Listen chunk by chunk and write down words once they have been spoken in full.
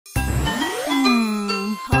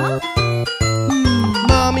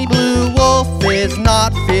is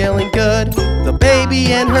not feeling good. The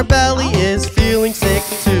baby in her belly is feeling sick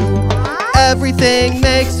too. Everything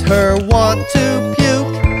makes her want to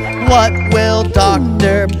puke. What will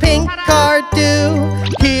Dr. Pinkard do?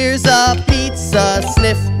 Here's a pizza,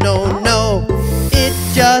 sniff, no, no. It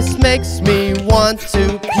just makes me want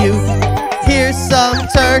to puke. Here's some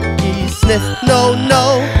turkey, sniff, no, no.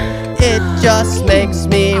 It just makes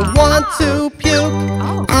me want to puke.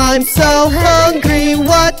 I'm so hungry,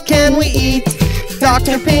 what can we eat?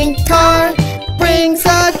 Dr. Pinkard brings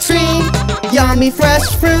a treat. Yummy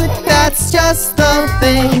fresh fruit, that's just the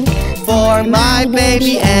thing for my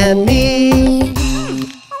baby and me.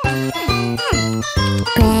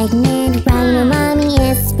 Pregnant Rhino mommy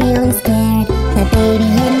is feeling scared. The baby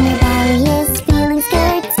in her belly is feeling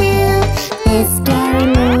scared too. This scary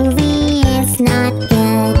movie is not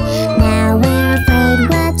good. Now we're afraid,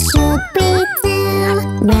 what should we do?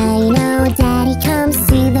 Rhino daddy comes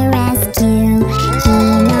to the rescue. He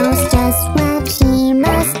knows just what he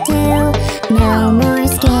must do. No more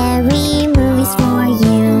scary movies for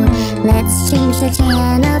you. Let's change the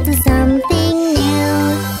channel to something new.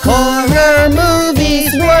 Horror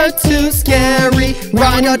movies were too scary.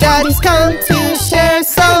 Rhino daddies come to share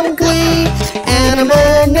some glee.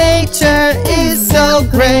 Animal nature is so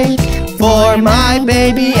great for my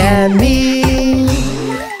baby and me.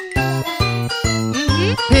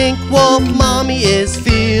 Pink Wolf mommy is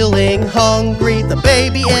feeling hungry. The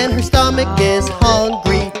baby in her stomach is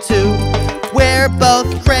hungry too. We're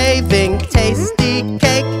both craving tasty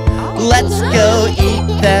cake. Let's go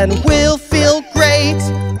eat, then we'll feel great.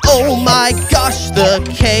 Oh my gosh, the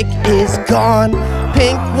cake is gone.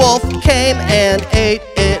 Pink Wolf came and ate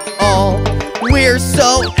it all. We're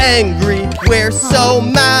so angry, we're so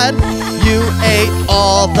mad. You ate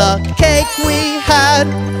all the cake we had.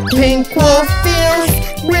 Pink Wolf feels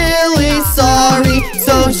really sorry,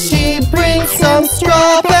 so she brings some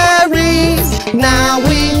strawberries. Now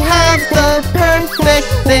we have the perfect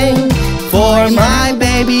thing for my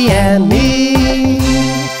baby and me.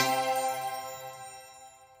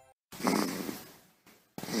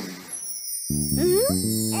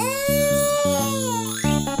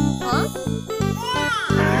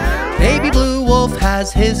 Baby Blue Wolf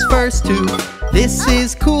has his first tooth. This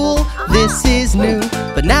is cool, this is new.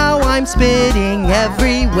 But now I'm spitting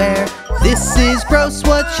everywhere. This is gross,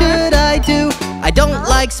 what should I do? I don't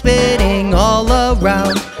like spitting all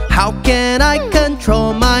around. How can I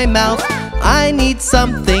control my mouth? I need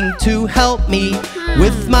something to help me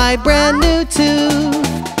with my brand new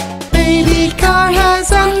tooth. Baby Car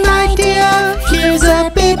has an idea. Here's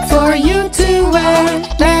a bib for you to wear.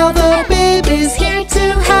 Now the bib is here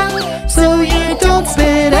to help, so you don't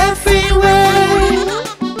spit everywhere.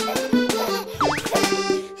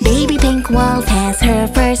 Baby Pink Wolf has her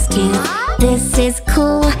first tooth. This is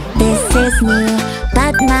cool, this is new.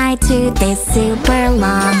 But my tooth is super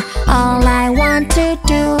long. All I want to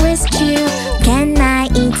do is chew. Can I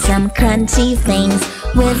eat some crunchy things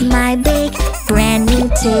with my big brand new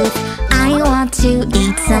tooth? I want to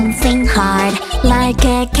eat something hard, like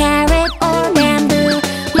a carrot or bamboo.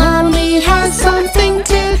 Mommy has something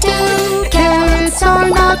to do. Carrots are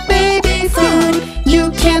not baby food.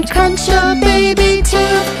 You can't crunch a baby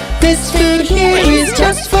tooth. This food here is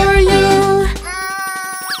just for you.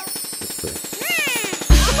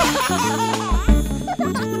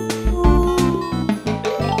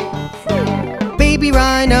 Baby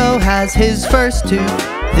Rhino has his first tooth.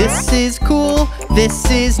 This is cool, this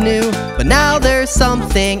is new. But now there's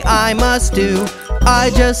something I must do.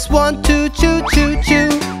 I just want to chew, chew, chew.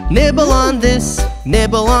 Nibble on this,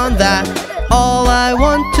 nibble on that. All I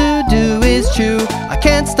want to do is chew. I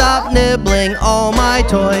can't stop nibbling all my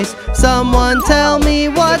toys. Someone tell me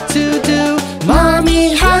what to do.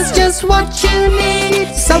 Mommy has just what you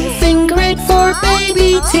need. Something great for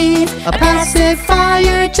baby teeth. A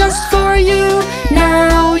pacifier just for you.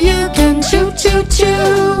 Now you can chew, chew,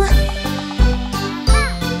 chew.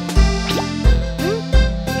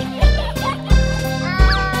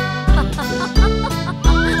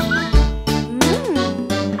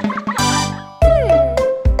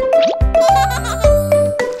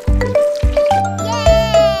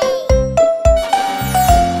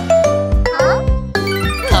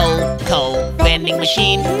 Vending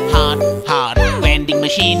machine, hot, hot, vending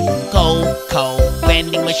machine, cold, cold,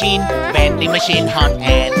 vending machine, hot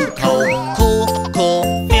and cold, cool,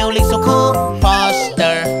 cool, feeling so cool,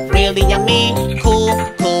 faster, really yummy, cool,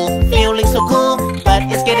 cool, feeling so cool, but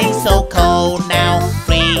it's getting so cold now,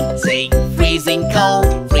 freezing, freezing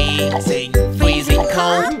cold, freezing, freezing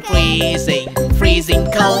cold, freezing, freezing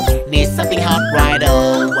cold, need something hot right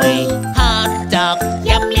away, hot dog,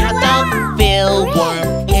 yummy hot dog, feel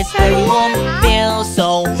warm, it's very warm, feel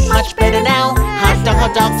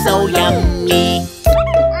hot dog so yummy.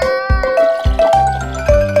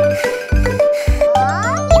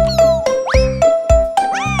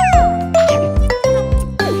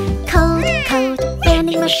 Cold, cold,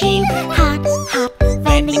 vending machine. Hot, hot,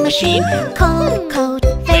 vending machine. Cold, cold,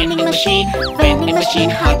 vending machine. Vending machine,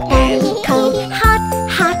 hot and cold. Hot,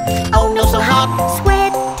 hot, Oh no, so hot,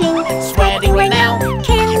 sweating, sweating right now.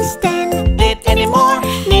 can't stand It anymore,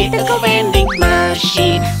 need a cold vending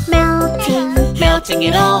machine. melting, Melting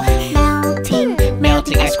it all, melting,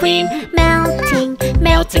 melting ice cream. melting,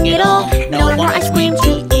 Melting it all, no more ice cream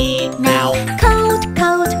to eat now. cold,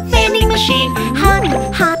 cold, vending machine. Hot,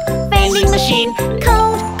 hot, vending machine.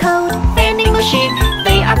 Cold, cold, vending machine.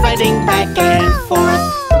 They are fighting back and forth.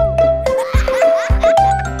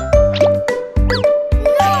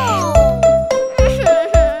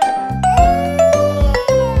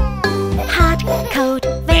 Hot, cold,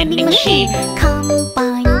 vending machine.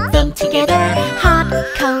 Combine Them together, hot,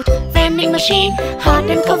 cold, vending machine. hot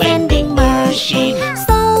and cold vending machine.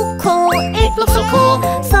 So cool, it looks so cool.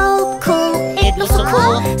 So cool, it looks so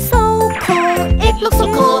cool. So cool, it looks so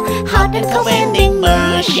cool. Hot and cold vending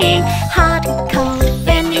machine. Hot, cold,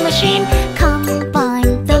 vending machine.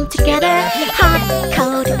 Combine them together. Hot,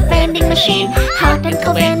 cold, vending machine. Hot and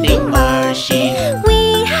cold vending machine.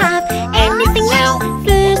 We have anything now.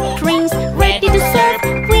 Food, drinks, ready to serve.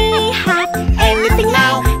 We have anything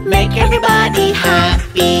now. Make everybody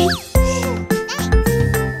happy.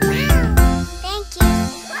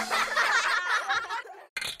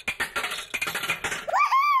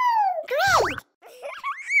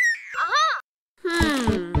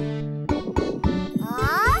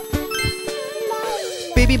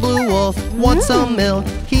 Baby blue wolf wants some milk.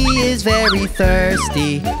 He is very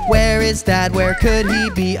thirsty. Where is dad? Where could he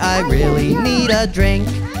be? I really need a drink.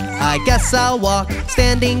 I guess I'll walk,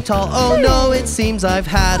 standing tall. Oh no, it seems I've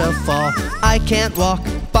had a fall. I can't walk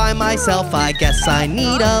by myself. I guess I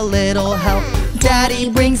need a little help. Daddy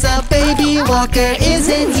brings a baby walker.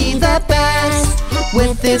 Isn't he the best?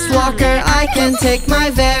 With this walker I can take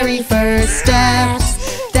my very first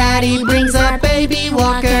steps. Daddy brings a baby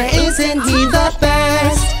walker. Isn't he the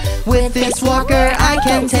best? With this walker I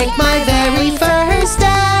can take my very first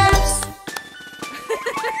steps.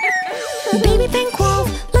 Baby pink wolf,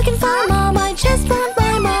 looking for mom. I just want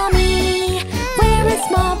my mommy. Where is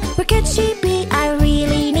mom? Where could she be? I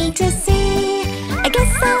really need to see. I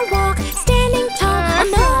guess I'll walk, standing tall. Oh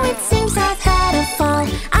no, it seems I've had a fall.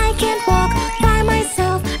 I can't walk by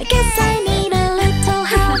myself. I guess I need a little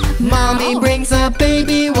help. Mommy brings a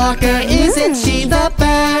baby walker. Isn't she the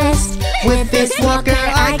best? With this walker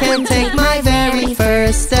I can take my very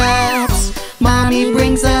first steps. Mommy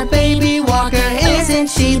brings a baby walker. Isn't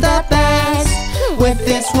she the best? With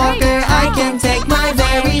this walker I can take my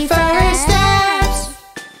very first steps.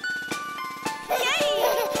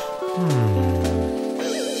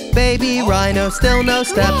 Baby Rhino, still no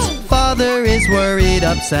steps. Father is worried,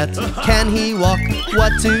 upset. Can he walk?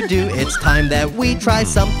 What to do? It's time that we try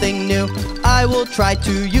something new. I will try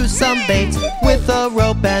to use some bait with a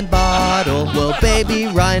rope and bottle. Will baby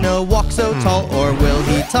Rhino walk so tall, or will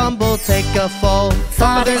he tumble, take a fall?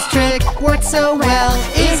 Father's trick works so well.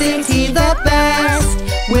 Isn't he the best?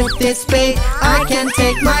 With this bait I can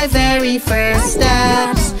take my very first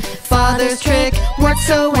steps. Father's trick works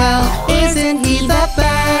so well. Isn't he the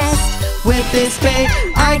best? With this bait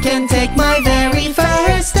I can take my very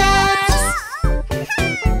first steps.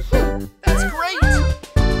 That's great!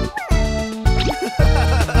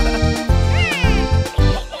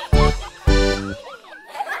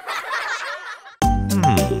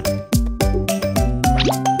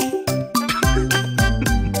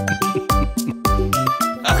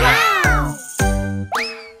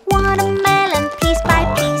 Watermelon piece by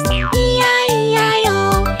piece.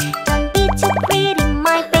 E-I-E-I-O. Don't be too pretty,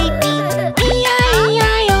 my baby.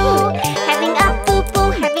 E-I-E-I-O. Having a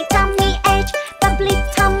boo-boo, having tummy ache. Bubbly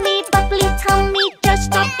tummy, just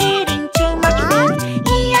stop eating too much food.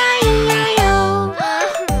 E-I-E-I-O.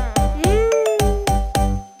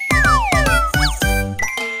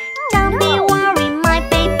 Don't be worried, my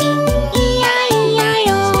baby.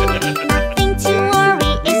 E-I-E-I-O. Nothing to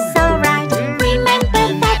worry, it's alright. Remember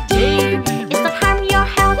that, dear. It's not harm your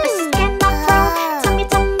health, it's cannot grow.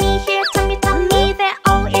 Tummy here, tummy there.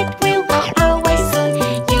 Oh, it will go away soon.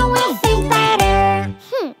 You will feel better.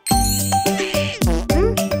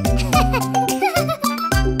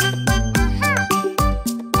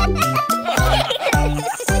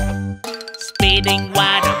 Spitting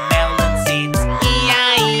watermelon seeds.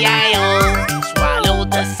 E-I-E-I-O. Swallow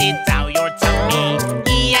the seeds out your tummy.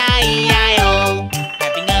 E-I-E-I-O.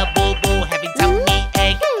 Having a boo-boo, having tummy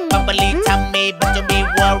ache. Bubbly tummy, but don't be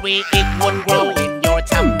worried, it won't grow in your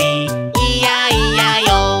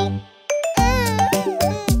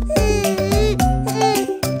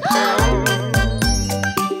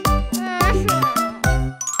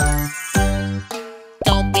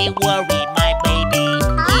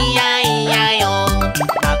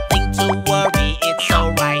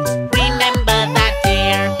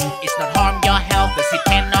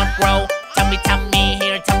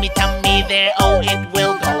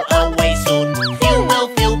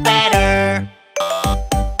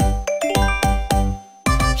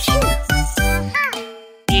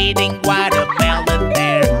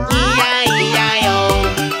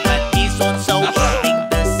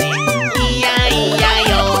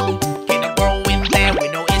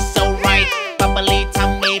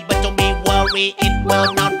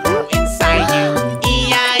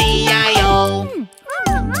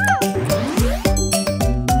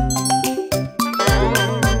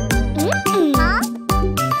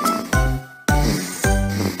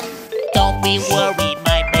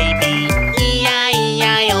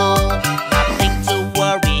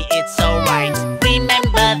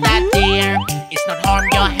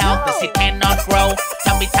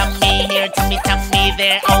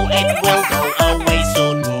will go away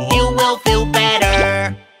soon. You will feel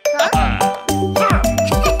better.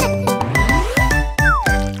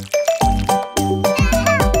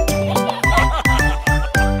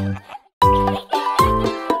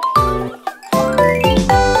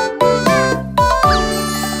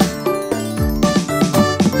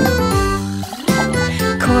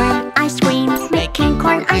 Corn ice cream, making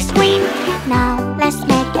corn ice cream. Now let's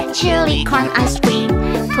make chili corn ice cream.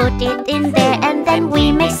 Put it in there and then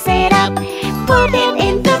we mix it up. Put it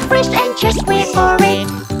in the fridge and just wait for it.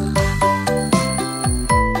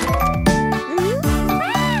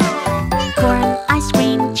 Corn ice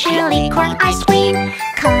cream, chili corn ice cream.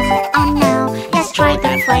 Come on now, let's try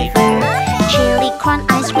the flavor. Chili corn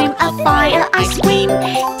ice cream, a fire ice cream.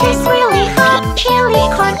 Tastes really hot, chili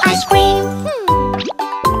corn ice cream.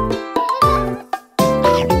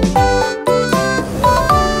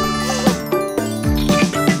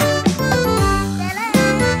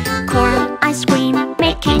 Corn ice cream,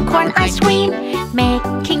 making corn ice cream.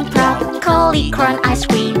 Making broccoli corn ice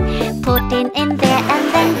cream. Put it in there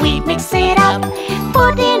and then we mix it up.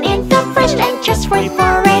 Put it in the fridge and just wait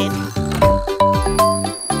for it.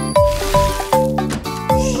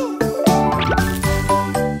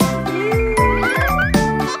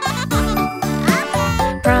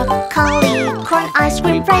 Broccoli corn ice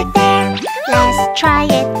cream right there. Let's try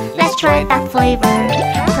it, let's try that flavor.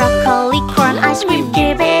 Broccoli corn ice cream,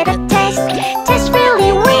 give it a taste. Tastes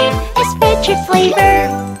really weird, it's veggie flavor.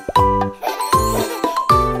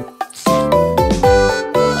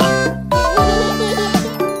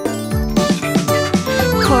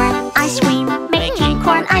 Corn ice cream, making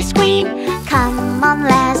corn ice cream. Come on,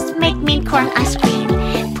 let's make me corn ice cream.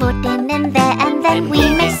 Put it in there and then we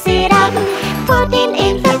mix it up. Put it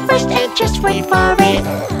in the fridge and just wait for it.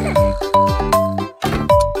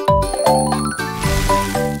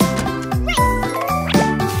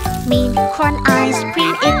 Mean corn ice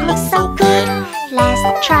cream, it looks so good.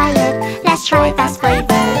 Let's try it, let's try that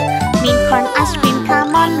flavor. Mean corn ice cream,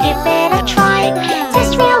 come on, give it a try.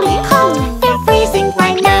 Tastes really cold, they're freezing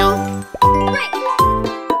right now.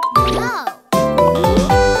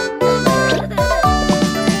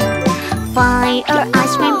 Fire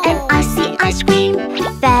ice cream and icy ice cream.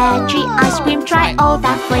 Veggie ice cream, try all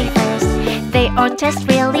that flavors. They all taste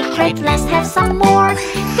really great, let's have some more.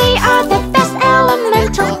 They are the best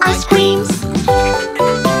elemental ice creams.